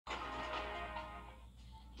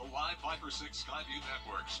5 for 6 Skyview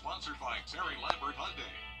Network, sponsored by Terry Lambert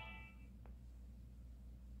Hyundai.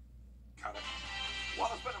 Got it.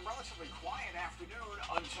 Well, it's been a relatively quiet afternoon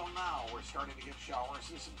until now. We're starting to get showers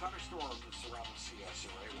and some thunderstorms around the CS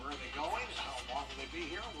area. Where are they going? How long will they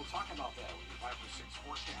be here? We'll talk about that with the 5 for 6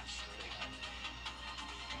 forecast straight ahead.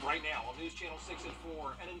 Right now on News Channel 6 at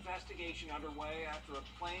 4, an investigation underway after a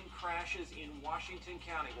plane crashes in Washington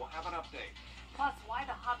County. We'll have an update. Plus, why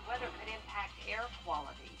the hot weather could impact air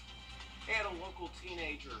quality. And a local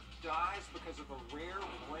teenager dies because of a rare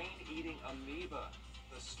brain-eating amoeba.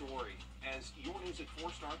 The story as your News at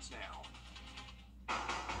 4 starts now.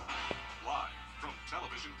 Live from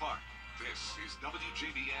Television Park, this is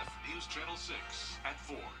WJBF News Channel 6 at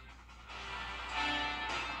 4.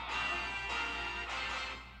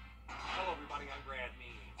 Hello, everybody. I'm Brad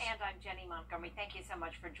Means. And I'm Jenny Montgomery. Thank you so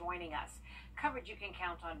much for joining us. Coverage you can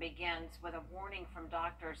count on begins with a warning from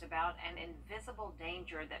doctors about an invisible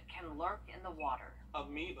danger that can lurk in the water.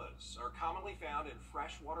 Amoebas are commonly found in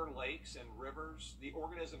freshwater lakes and rivers. The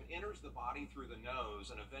organism enters the body through the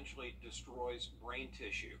nose and eventually destroys brain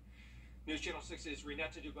tissue. News Channel 6's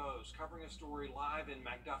Renetta Dubose covering a story live in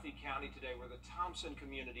McDuffie County today where the Thompson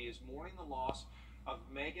community is mourning the loss of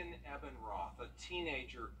Megan Ebenroth, a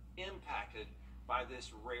teenager impacted by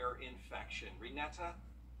this rare infection. Renetta?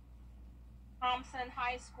 Thompson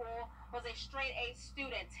High School was a straight-A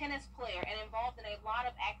student, tennis player, and involved in a lot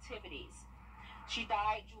of activities. She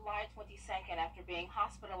died July 22nd after being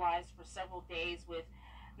hospitalized for several days with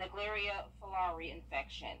Naegleria fowleri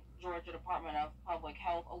infection. Georgia Department of Public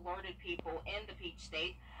Health alerted people in the Peach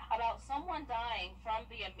State about someone dying from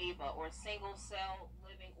the amoeba, or single-cell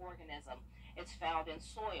living organism. It's found in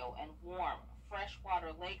soil and warm,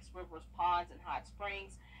 freshwater lakes, rivers, ponds, and hot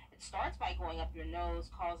springs. It starts by going up your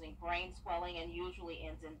nose, causing brain swelling, and usually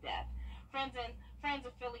ends in death. Friends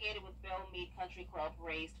affiliated with Belle Meade Country Club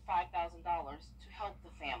raised $5,000 to help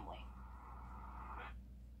the family.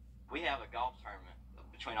 We have a golf tournament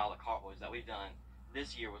between all the Cartwoods that we've done.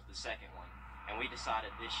 This year was the second one, and we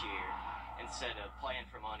decided this year, instead of playing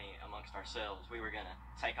for money amongst ourselves, we were going to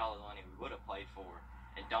take all the money we would have played for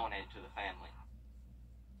and donate it to the family.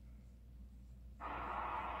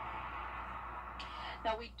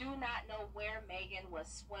 Now, we do not know where Megan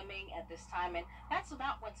was swimming at this time, and that's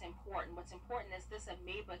not what's important. What's important is this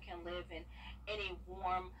amoeba can live in any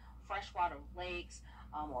warm freshwater lakes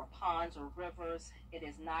or ponds or rivers. It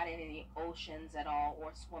is not in any oceans at all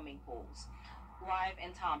or swimming pools. Live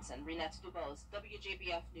in Thompson, Renetta Dubose,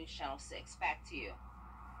 WJBF News Channel 6. Back to you.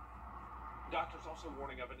 Doctors also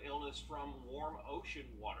warning of an illness from warm ocean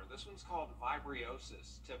water. This one's called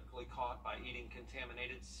vibriosis, typically caught by eating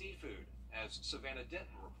contaminated seafood, as Savannah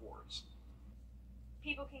Denton reports.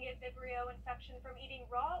 People can get Vibrio infection from eating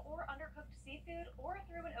raw or undercooked seafood or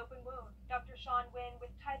through an open wound. Dr. Sean Wynn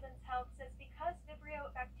with Tidelands Health says because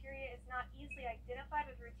Vibrio bacteria is not easily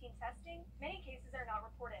identified with routine testing, many cases are not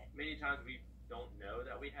reported. Many times we don't know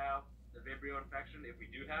that we have the Vibrio infection, if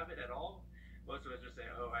we do have it at all. Most of us just say,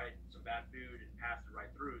 oh, I ate some bad food and passed it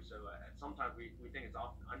right through. So sometimes we think it's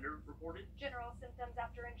often underreported. General symptoms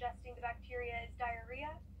after ingesting the bacteria is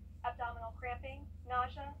diarrhea, abdominal cramping,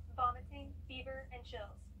 nausea, vomiting, fever, and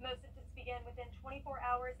chills. Most symptoms begin within 24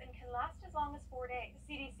 hours and can last as long as 4 days. The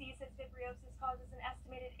CDC says vibriosis causes an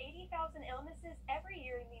estimated 80,000 illnesses every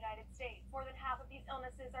year in the United States. More than half of these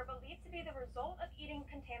illnesses are believed to be the result of eating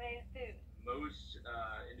contaminated food. Most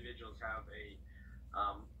individuals have a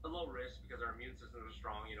low risk because our immune systems are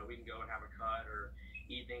strong. You know, we can go and have a cut or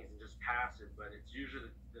eat things and just pass it, but it's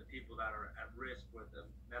usually the people that are at risk with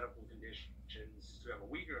medical conditions who have a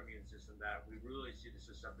weaker immune system that we really see the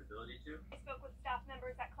susceptibility to. I spoke with staff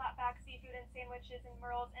members at Clapback Seafood and Sandwiches in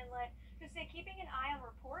Murrells Inlet who say keeping an eye on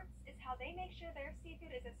reports is how they make sure their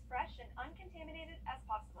seafood is as fresh and uncontaminated as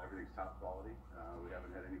possible. Everything's top quality. We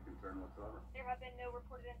haven't had any concern whatsoever. There have been no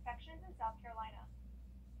reported infections in South Carolina.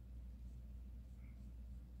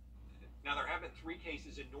 Now, there have been 3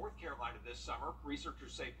 cases in North Carolina this summer.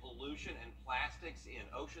 Researchers say pollution and plastics in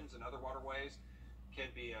oceans and other waterways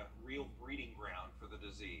can be a real breeding ground for the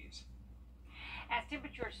disease. As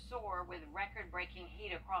temperatures soar with record-breaking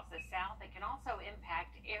heat across the South, it can also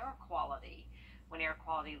impact air quality. When air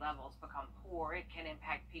quality levels become poor, it can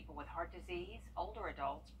impact people with heart disease, older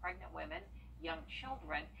adults, pregnant women, young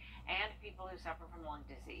children, and people who suffer from lung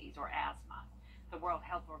disease or asthma. The World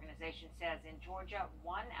Health Organization says in Georgia,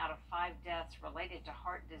 1 out of 5 deaths related to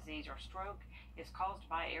heart disease or stroke is caused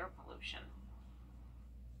by air pollution.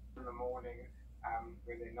 In the morning,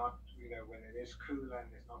 when they're not, when it is cooler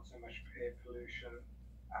and there's not so much air pollution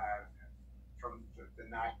from the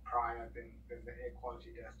night prior, then the air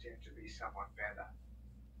quality does tend to be somewhat better.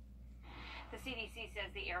 The CDC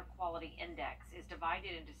says the air quality index is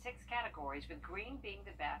divided into 6 categories, with green being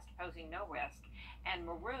the best, posing no risk, and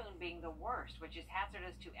maroon being the worst, which is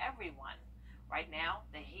hazardous to everyone. Right now,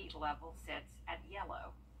 the heat level sits at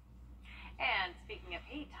yellow. And speaking of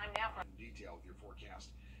heat, time now for detail of your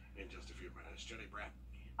forecast in just a few minutes. Jenny, Brad.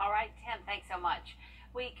 All right, Tim, thanks so much.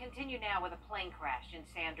 We continue now with a plane crash in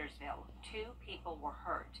Sandersville. 2 people were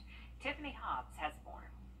hurt. Tiffany Hobbs has more.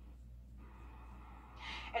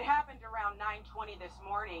 It happened around 9:20 this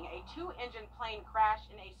morning. A 2-engine plane crashed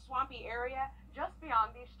in a swampy area just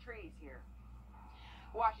beyond these trees here.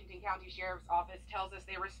 Washington County Sheriff's Office tells us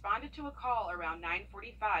they responded to a call around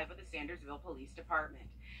 9:45 of the Sandersville Police Department.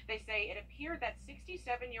 They say it appeared that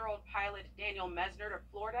 67-year-old pilot Daniel Mesner of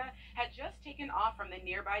Florida had just taken off from the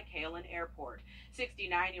nearby Kalin Airport.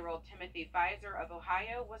 69-year-old Timothy Pfizer of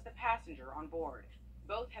Ohio was the passenger on board.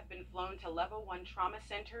 Both have been flown to Level 1 trauma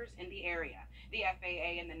centers in the area. The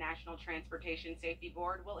FAA and the National Transportation Safety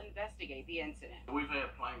Board will investigate the incident. We've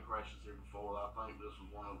had plane crashes here before. I think this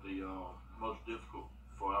was one of the most difficult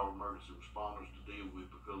for our emergency responders to deal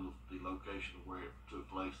with because of the location of where it took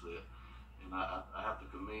place at. And I have to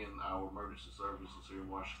commend our emergency services here in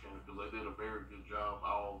Washington County because they did a very good job,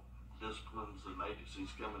 all disciplines and agencies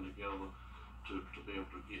coming together to be able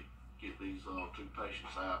to get these 2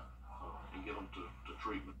 patients out and get them to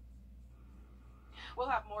treatment. We'll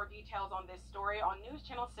have more details on this story on News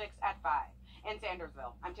Channel 6 at 5. In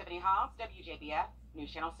Sandersville, I'm Tiffany Hobbs, WJBF, News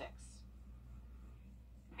Channel 6.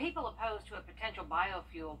 People opposed to a potential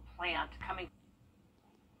biofuel plant coming.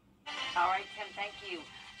 All right, Tim, thank you.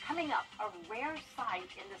 Coming up, a rare sight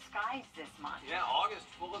in the skies this month. Yeah, August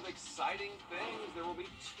full of exciting things. There will be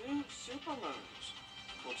 2 supermoons.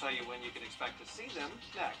 We'll tell you when you can expect to see them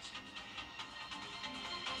next.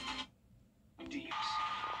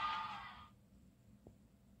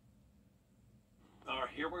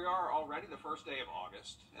 Here we are already, the first day of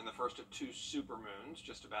August, and the first of 2 supermoons,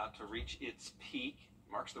 just about to reach its peak.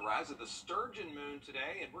 Marks the rise of the Sturgeon moon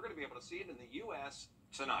today, and we're going to be able to see it in the U.S.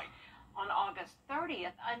 tonight. On August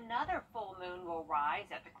 30th, another full moon will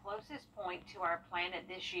rise at the closest point to our planet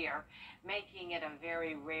this year, making it a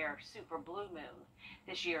very rare super blue moon.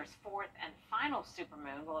 This year's 4th and final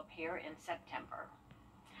supermoon will appear in September.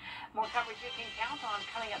 More coverage you can count on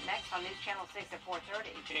coming up next on News Channel 6 at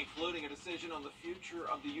 4:30. Including a decision on the future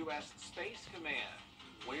of the U.S. Space Command.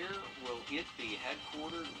 Where will it be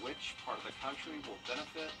headquartered? Which part of the country will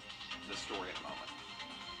benefit? The story in a moment.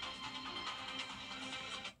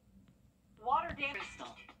 Water damage.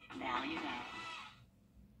 Now you know.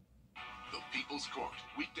 The People's Court,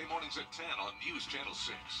 weekday mornings at 10 on News Channel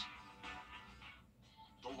 6.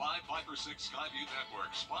 The live 5 for 6 Skyview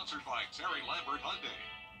Network, sponsored by Terry Lambert Hyundai.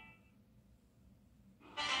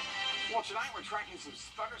 Well, tonight we're tracking some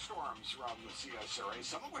thunderstorms around the CSRA,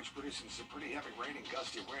 some of which producing some pretty heavy rain and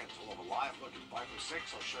gusty winds. We'll have a live look at 5 for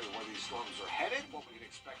 6. I'll show you where these storms are headed, what we can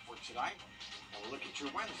expect for tonight. And we'll look at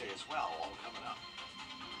your Wednesday as well, all coming up.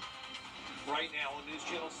 Right now on News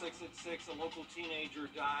Channel 6 at 6, a local teenager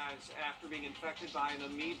dies after being infected by an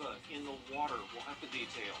amoeba in the water. We'll have the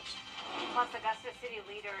details. Plus, Augusta city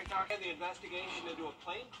leaders are... And the investigation into a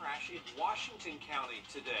plane crash in Washington County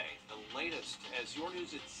today. The latest as your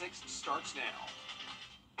News at 6 starts now.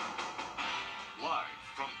 Live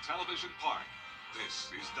from Television Park, this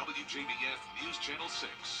is WJBF News Channel 6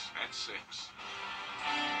 at 6.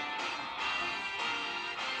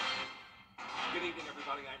 Good evening,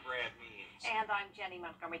 everybody. I'm Brad Means. And I'm Jenny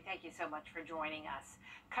Montgomery. Thank you so much for joining us.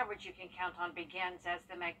 Coverage you can count on begins as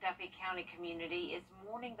the McDuffie County community is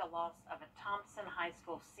mourning the loss of a Thompson High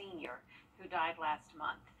School senior who died last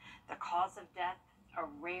month. The cause of death, a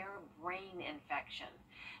rare brain infection.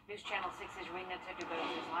 News Channel 6's Rena Tedubos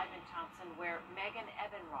is live in Thompson, where Megan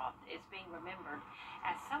Ebenroth is being remembered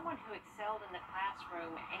as someone who excelled in the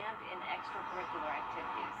classroom and in extracurricular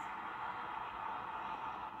activities.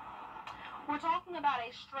 We're talking about a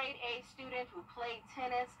straight A student who played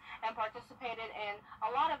tennis and participated in a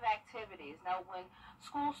lot of activities. Now, when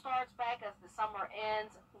school starts back as the summer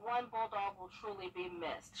ends, one Bulldog will truly be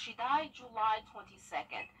missed. She died July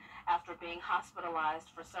 22nd after being hospitalized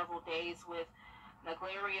for several days with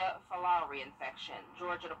Naegleria fowleri infection.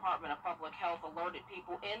 Georgia Department of Public Health alerted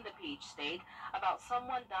people in the Peach State about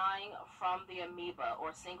someone dying from the amoeba,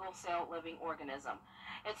 or single-cell living organism.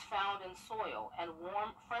 It's found in soil and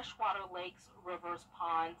warm freshwater lakes, rivers,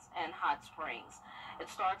 ponds, and hot springs.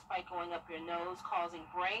 It starts by going up your nose, causing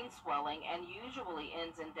brain swelling, and usually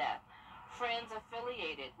ends in death. Friends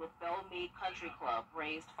affiliated with Bellmead Country Club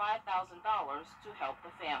raised $5,000 to help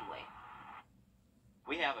the family.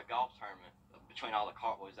 We have a golf tournament between all the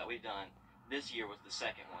cartwheels that we've done. This year was the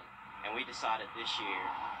second one, And we decided this year,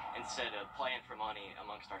 instead of playing for money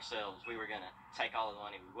amongst ourselves, we were going to take all the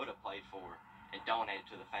money we would have played for and donate it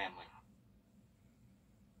to the family.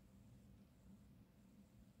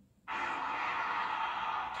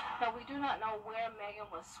 Now, we do not know where Megan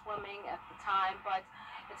was swimming at the time, but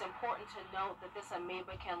it's important to note that this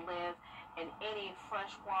amoeba can live in any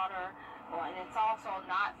fresh water, and it's also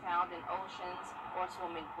not found in oceans or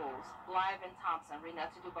swimming pools. Live in Thompson,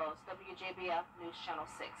 Renata Dubose, WJBF News Channel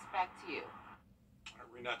 6. Back to you.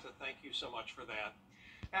 Renata, thank you so much for that.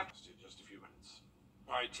 After just a few minutes.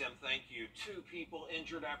 All right, Tim, thank you. 2 people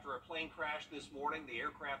injured after a plane crash this morning. The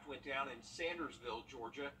aircraft went down in Sandersville,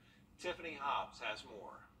 Georgia. Tiffany Hobbs has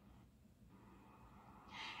more.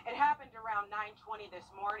 It happened around 9:20 this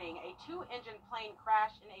morning. A 2-engine plane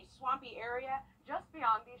crashed in a swampy area just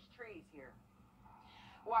beyond these trees here.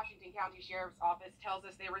 Washington County Sheriff's Office tells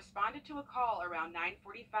us they responded to a call around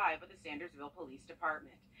 9:45 with the Sandersville Police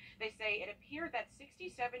Department. They say it appeared that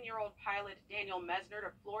 67-year-old pilot Daniel Mesnard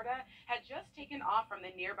of Florida had just taken off from the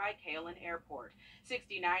nearby Kalin Airport.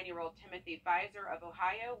 69-year-old Timothy Pfizer of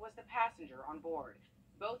Ohio was the passenger on board.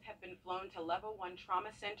 Both have been flown to Level 1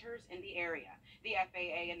 trauma centers in the area. The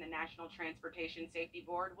FAA and the National Transportation Safety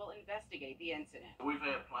Board will investigate the incident. We've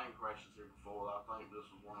had plane crashes here before. I think this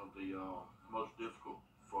was one of the most difficult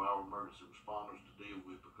for our emergency responders to deal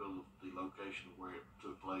with because of the location of where it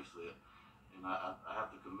took place at. And I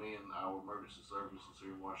have to commend our emergency services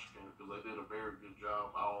here in Washington because they did a very good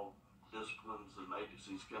job, all disciplines and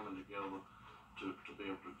agencies coming together to be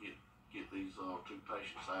able to get these 2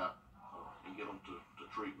 patients out and get them to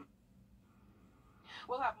treatment.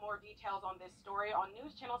 We'll have more details on this story on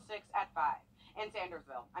News Channel 6 at 5. In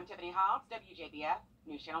Sandersville, I'm Tiffany Hobbs, WJBF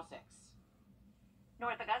News Channel 6.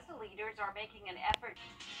 North Augusta leaders are making an effort.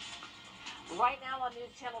 Right now on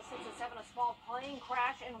News Channel 6 and 7, a small plane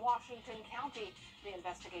crash in Washington County. The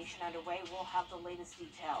investigation underway. Will have the latest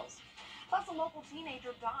details. Plus, a local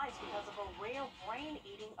teenager dies because of a rare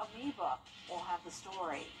brain-eating amoeba. We'll have the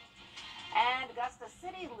story. And Augusta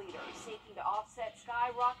City leaders seeking to offset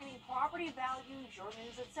skyrocketing property values. Your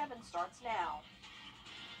News at 7 starts now.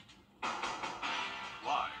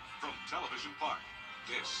 Live from Television Park,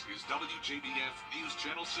 this is WJBF News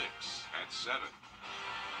Channel 6 at 7.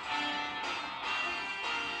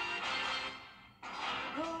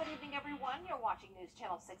 Good evening, everyone. You're watching News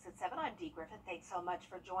Channel 6 at 7. I'm Dee Griffin. Thanks so much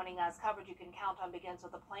for joining us. Coverage you can count on begins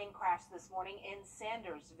with a plane crash this morning in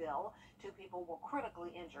Sandersville. 2 people were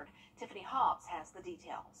critically injured. Tiffany Hobbs has the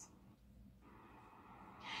details.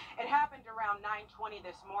 It happened around 9:20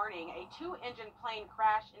 this morning. A 2-engine plane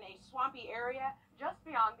crashed in a swampy area just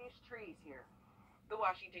beyond these trees here. The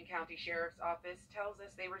Washington County Sheriff's Office tells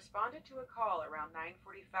us they responded to a call around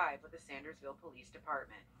 9:45 with the Sandersville Police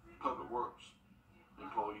Department. Public Works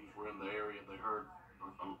employees were in the area. They heard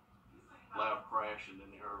a loud crash and then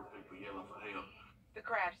they heard people yelling for help. The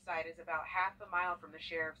crash site is about half a mile from the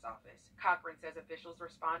sheriff's office. Cochran says officials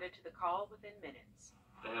responded to the call within minutes.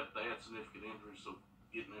 They had significant injuries, so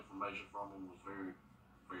getting information from them was very,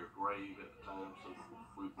 very grave at the time, so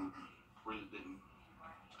we really didn't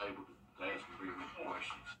able to ask them very many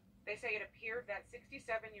questions. They say it appeared that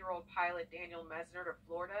 67-year-old pilot Daniel Mesnard of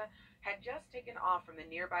Florida had just taken off from the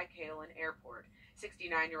nearby Kalin Airport.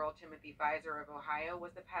 69-year-old Timothy Pfizer of Ohio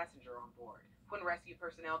was the passenger on board. When rescue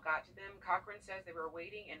personnel got to them, Cochran says they were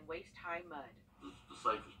waiting in waist-high mud. The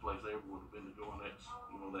safest place ever would have been to go in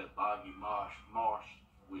that boggy marsh,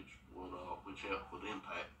 which helped with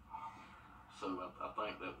impact. So I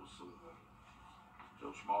think that was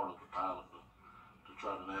so smart of the pilot to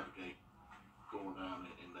try to navigate going down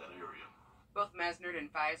in that area. Both Mesnard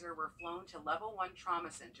and Pfizer were flown to Level 1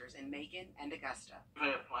 trauma centers in Macon and Augusta.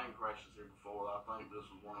 We've had plane crashes here before. I think this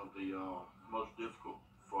was one of the most difficult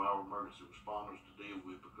for our emergency responders to deal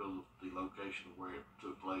with because of the location of where it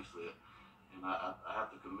took place at. And I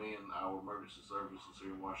have to commend our emergency services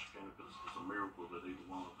here in Washington because it's a miracle that either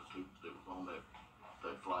one of the 2 that was on that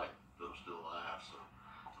flight that was still alive. So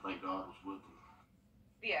I think God was with them.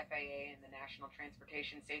 The FAA and the National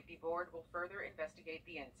Transportation Safety Board will further investigate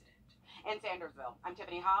the incident. In Sandersville, I'm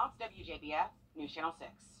Tiffany Hobbs, WJBF News Channel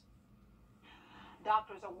 6.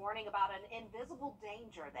 Doctors are warning about an invisible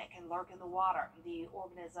danger that can lurk in the water. The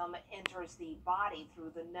organism enters the body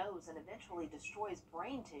through the nose and eventually destroys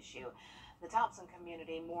brain tissue. The Thompson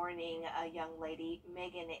community mourning a young lady,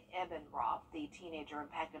 Megan Ebenroth, the teenager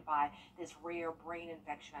impacted by this rare brain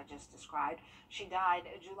infection I just described. She died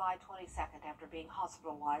July 22nd after being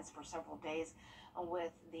hospitalized for several days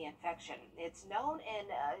with the infection. It's known and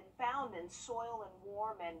found in soil and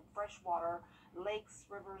warm and freshwater lakes,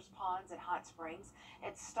 rivers, ponds, and hot springs.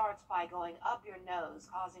 It starts by going up your nose,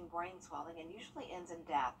 causing brain swelling, and usually ends in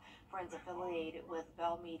death. Friends affiliated with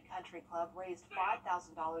Belmead Country Club raised $5,000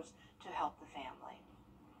 to help the family.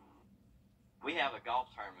 We have a golf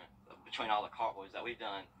tournament between all the cartwheels that we've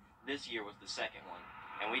done. This year was the second one,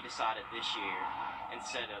 and we decided this year,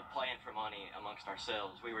 instead of playing for money amongst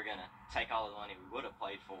ourselves, we were going to take all the money we would have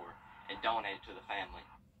played for and donate it to the family.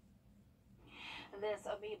 This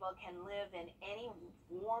amoeba can live in any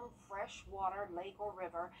warm, freshwater lake or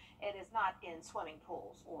river. It is not in swimming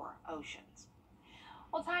pools or oceans.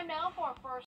 Well, time now for our first